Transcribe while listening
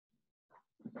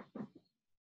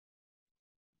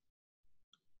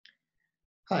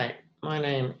Hi, my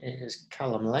name is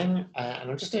Callum Lang,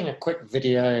 and I'm just doing a quick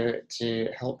video to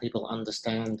help people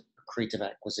understand accretive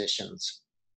acquisitions.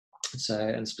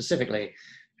 And specifically,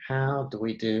 how do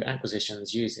we do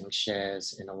acquisitions using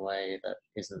shares in a way that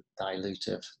isn't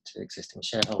dilutive to existing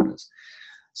shareholders?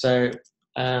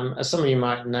 As some of you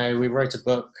might know, we wrote a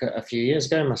book a few years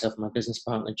ago, myself and my business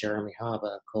partner, Jeremy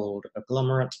Harbour, called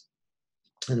Agglomerate,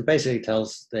 and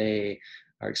basically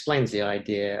explains the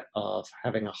idea of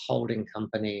having a holding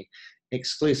company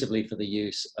exclusively for the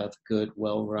use of good,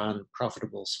 well-run,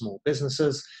 profitable small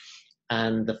businesses,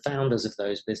 and the founders of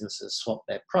those businesses swap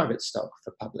their private stock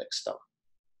for public stock.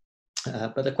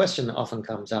 But the question that often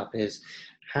comes up is,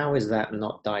 how is that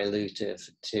not dilutive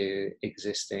to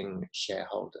existing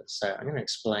shareholders? So I'm going to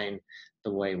explain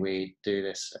the way we do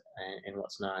this in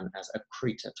what's known as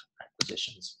accretive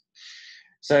acquisitions.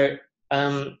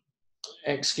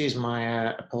 Excuse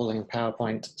my appalling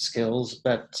PowerPoint skills,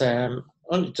 but I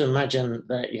want you to imagine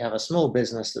that you have a small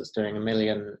business that's doing $1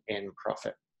 million in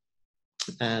profit.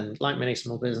 And like many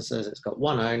small businesses, it's got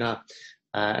one owner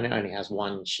and it only has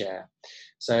one share.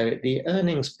 So the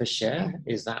earnings per share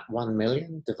is that 1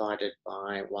 million divided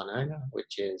by one owner,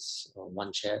 which is, or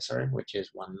one share, sorry, which is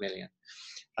 1 million.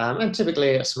 And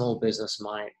typically a small business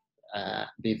might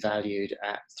be valued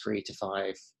at 3 to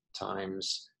 5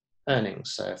 times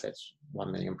earnings. So if it's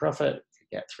 1 million profit,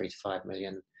 you get 3 to 5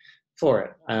 million for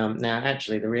it. Now,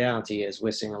 actually, the reality is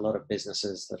we're seeing a lot of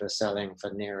businesses that are selling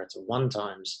for nearer to 1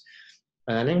 times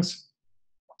earnings.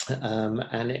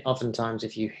 Oftentimes,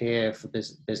 if you hear for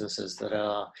businesses that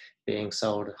are being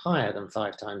sold higher than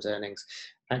 5 times earnings,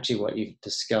 actually what you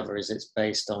discover is it's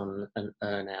based on an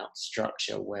earn-out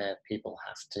structure where people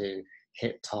have to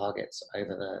hit targets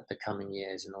over the coming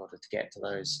years in order to get to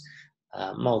those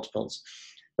multiples.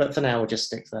 But for now, we'll just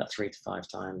stick to that 3 to 5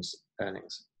 times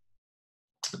earnings.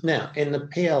 Now, in the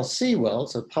PLC world,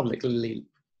 so publicly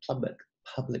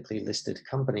listed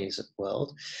companies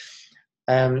world,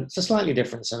 it's a slightly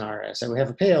different scenario. So we have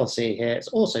a PLC here. It's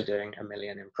also doing $1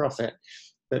 million in profit,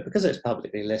 but because it's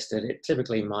publicly listed, it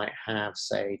typically might have,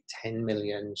 say, 10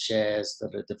 million shares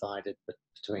that are divided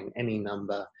between any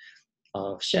number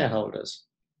of shareholders.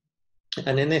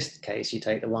 And in this case, you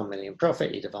take the 1 million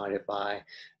profit, you divide it by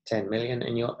 10 million,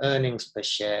 and your earnings per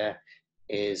share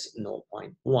is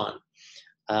 0.1.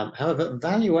 However,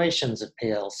 valuations of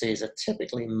PLCs are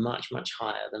typically much, much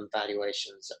higher than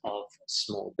valuations of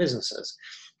small businesses.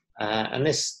 And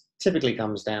this typically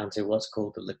comes down to what's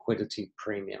called the liquidity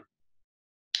premium.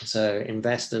 So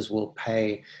investors will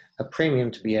pay a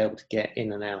premium to be able to get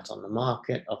in and out on the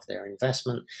market of their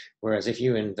investment, whereas if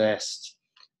you invest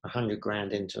 100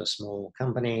 grand into a small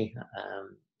company,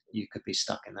 you could be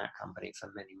stuck in that company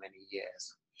for many, many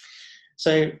years.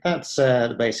 So that's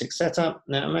the basic setup.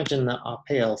 Now imagine that our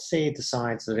PLC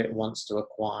decides that it wants to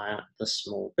acquire the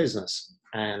small business.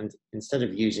 And instead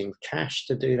of using cash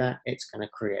to do that, it's going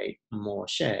to create more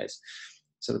shares.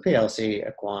 So the PLC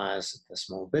acquires the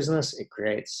small business. It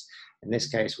creates, in this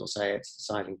case, we'll say it's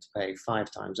deciding to pay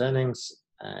 5 times earnings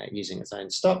using its own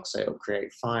stock. So it'll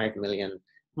create 5 million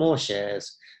more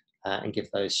shares and give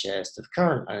those shares to the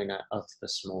current owner of the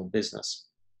small business.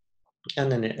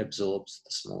 And then it absorbs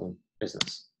the small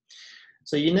business.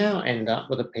 So you now end up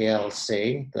with a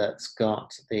PLC that's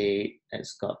got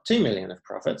 2 million of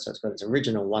profit. So it's got its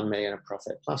original 1 million of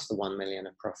profit plus the 1 million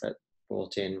of profit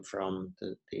brought in from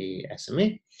the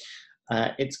SME.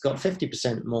 It's got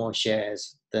 50% more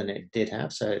shares than it did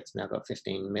have. So it's now got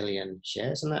 15 million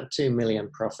shares, and that 2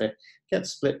 million profit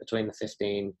gets split between the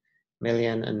 15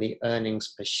 million, and the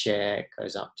earnings per share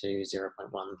goes up to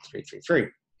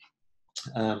 0.1333.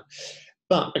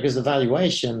 But because the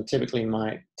valuation typically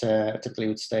would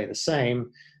stay the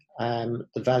same, the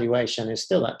valuation is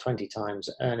still at 20 times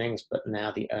earnings, but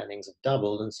now the earnings have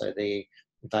doubled, and so the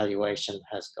valuation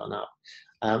has gone up.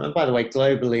 And by the way,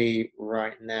 globally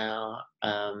right now,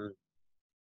 I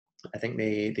think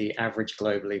the average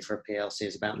globally for a PLC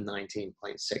is about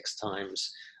 19.6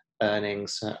 times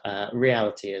earnings.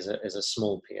 Reality is a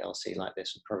small PLC like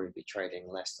this would probably be trading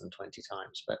less than 20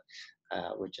 times, but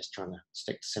we're just trying to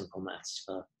stick to simple maths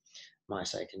for my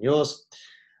sake and yours.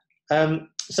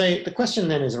 So the question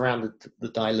then is around the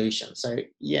dilution. So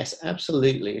yes,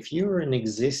 absolutely. If you were an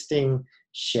existing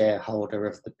shareholder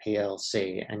of the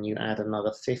PLC and you add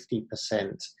another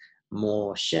 50%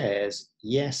 more shares,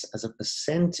 yes, as a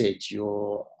percentage,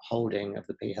 your holding of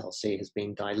the PLC has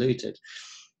been diluted.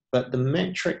 But the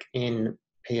metric in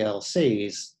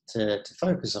PLCs to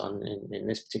focus on in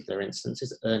this particular instance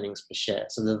is earnings per share.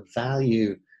 So the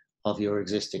value of your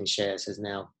existing shares has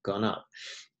now gone up.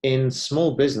 In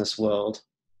small business world,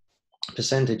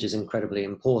 percentage is incredibly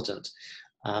important.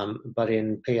 But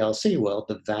in PLC world,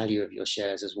 the value of your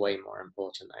shares is way more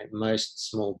important. Most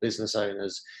small business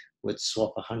owners would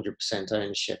swap 100%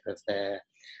 ownership of their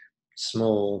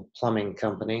small plumbing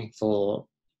company for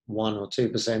 1 or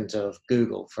 2% of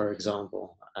Google, for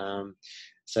example.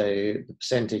 So the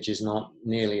percentage is not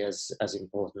nearly as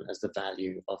important as the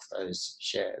value of those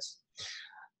shares.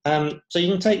 So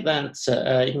you can take that,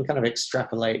 you can kind of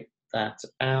extrapolate that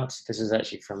out. This is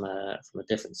actually from a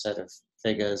different set of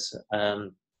figures.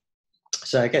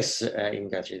 So I guess you can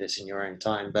go through this in your own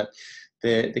time, but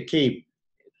the key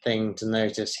thing to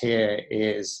notice here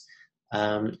is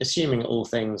assuming all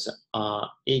things are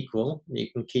equal, you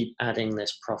can keep adding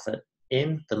this profit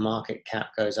in. The market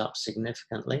cap goes up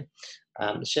significantly.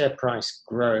 The share price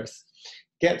growth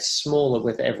gets smaller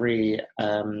with every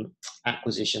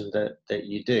acquisition that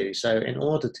you do. So in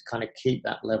order to kind of keep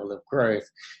that level of growth,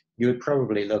 you would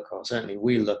probably look, or certainly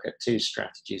we look at two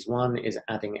strategies. One is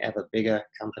adding ever bigger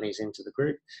companies into the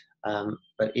group,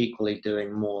 but equally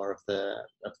doing more of the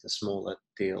smaller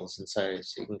deals, and so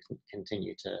you can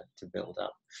continue to build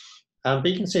up. But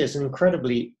you can see it's an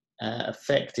incredibly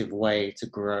effective way to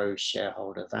grow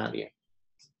shareholder value,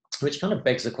 which kind of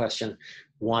begs the question: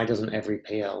 why doesn't every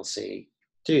PLC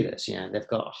do this? You know, they've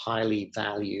got a highly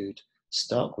valued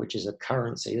stock, which is a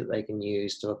currency that they can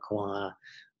use to acquire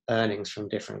earnings from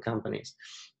different companies.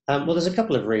 Well, there's a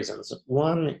couple of reasons.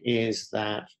 One is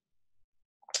that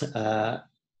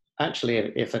actually,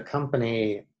 if a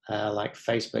company like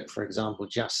Facebook, for example,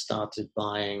 just started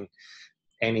buying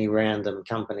any random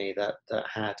company that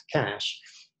had cash,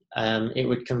 it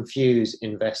would confuse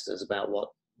investors about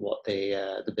what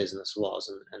the business was,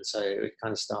 and so it would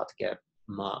kind of start to get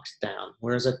marked down.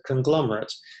 Whereas a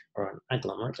conglomerate, or an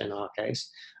agglomerate in our case,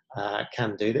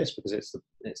 can do this because it's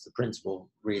the principal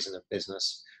reason of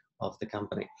business of the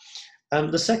company.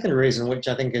 The second reason, which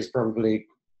I think is probably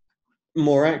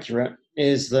more accurate,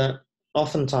 is that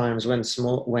oftentimes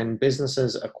when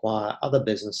businesses acquire other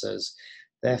businesses,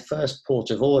 their first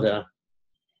port of order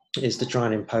is to try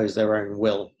and impose their own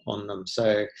will on them.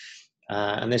 So,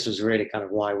 and this was really kind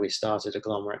of why we started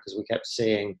Agglomerate, because we kept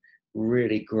seeing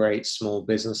really great small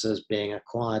businesses being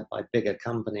acquired by bigger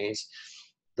companies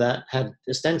that had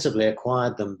ostensibly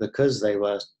acquired them because they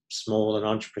were small and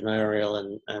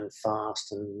entrepreneurial and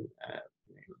fast and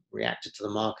reacted to the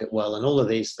market well and all of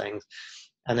these things.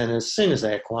 And then as soon as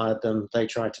they acquired them, they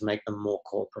tried to make them more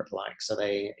corporate-like. So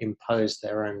they imposed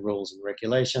their own rules and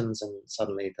regulations, and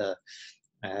suddenly the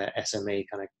SME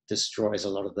kind of destroys a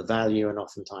lot of the value, and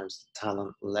oftentimes the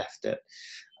talent left it.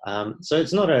 So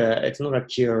it's not a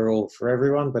cure-all for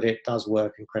everyone, but it does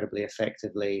work incredibly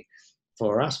effectively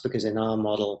for us, because in our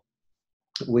model,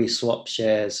 we swap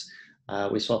shares.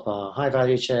 We swap our high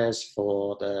value shares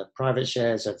for the private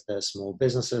shares of the small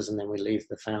businesses, and then we leave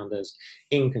the founders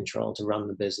in control to run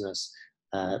the business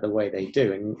the way they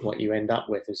do. And what you end up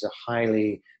with is a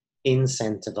highly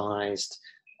incentivized,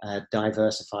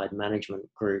 diversified management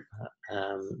group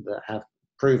that have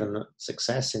proven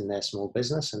success in their small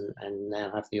business and now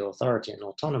have the authority and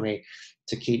autonomy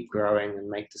to keep growing and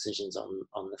make decisions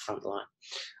on the front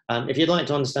line. If you'd like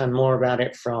to understand more about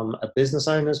it from a business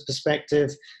owner's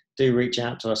perspective, do reach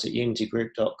out to us at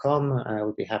unitygroup.com.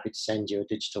 We'd be happy to send you a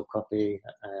digital copy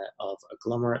of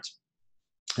Agglomerate.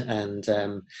 And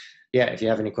yeah, if you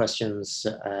have any questions,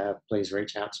 please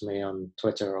reach out to me on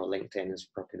Twitter or LinkedIn is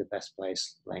probably the best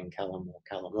place, Lane Callum or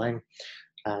Callum Lane.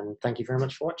 And thank you very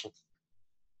much for watching.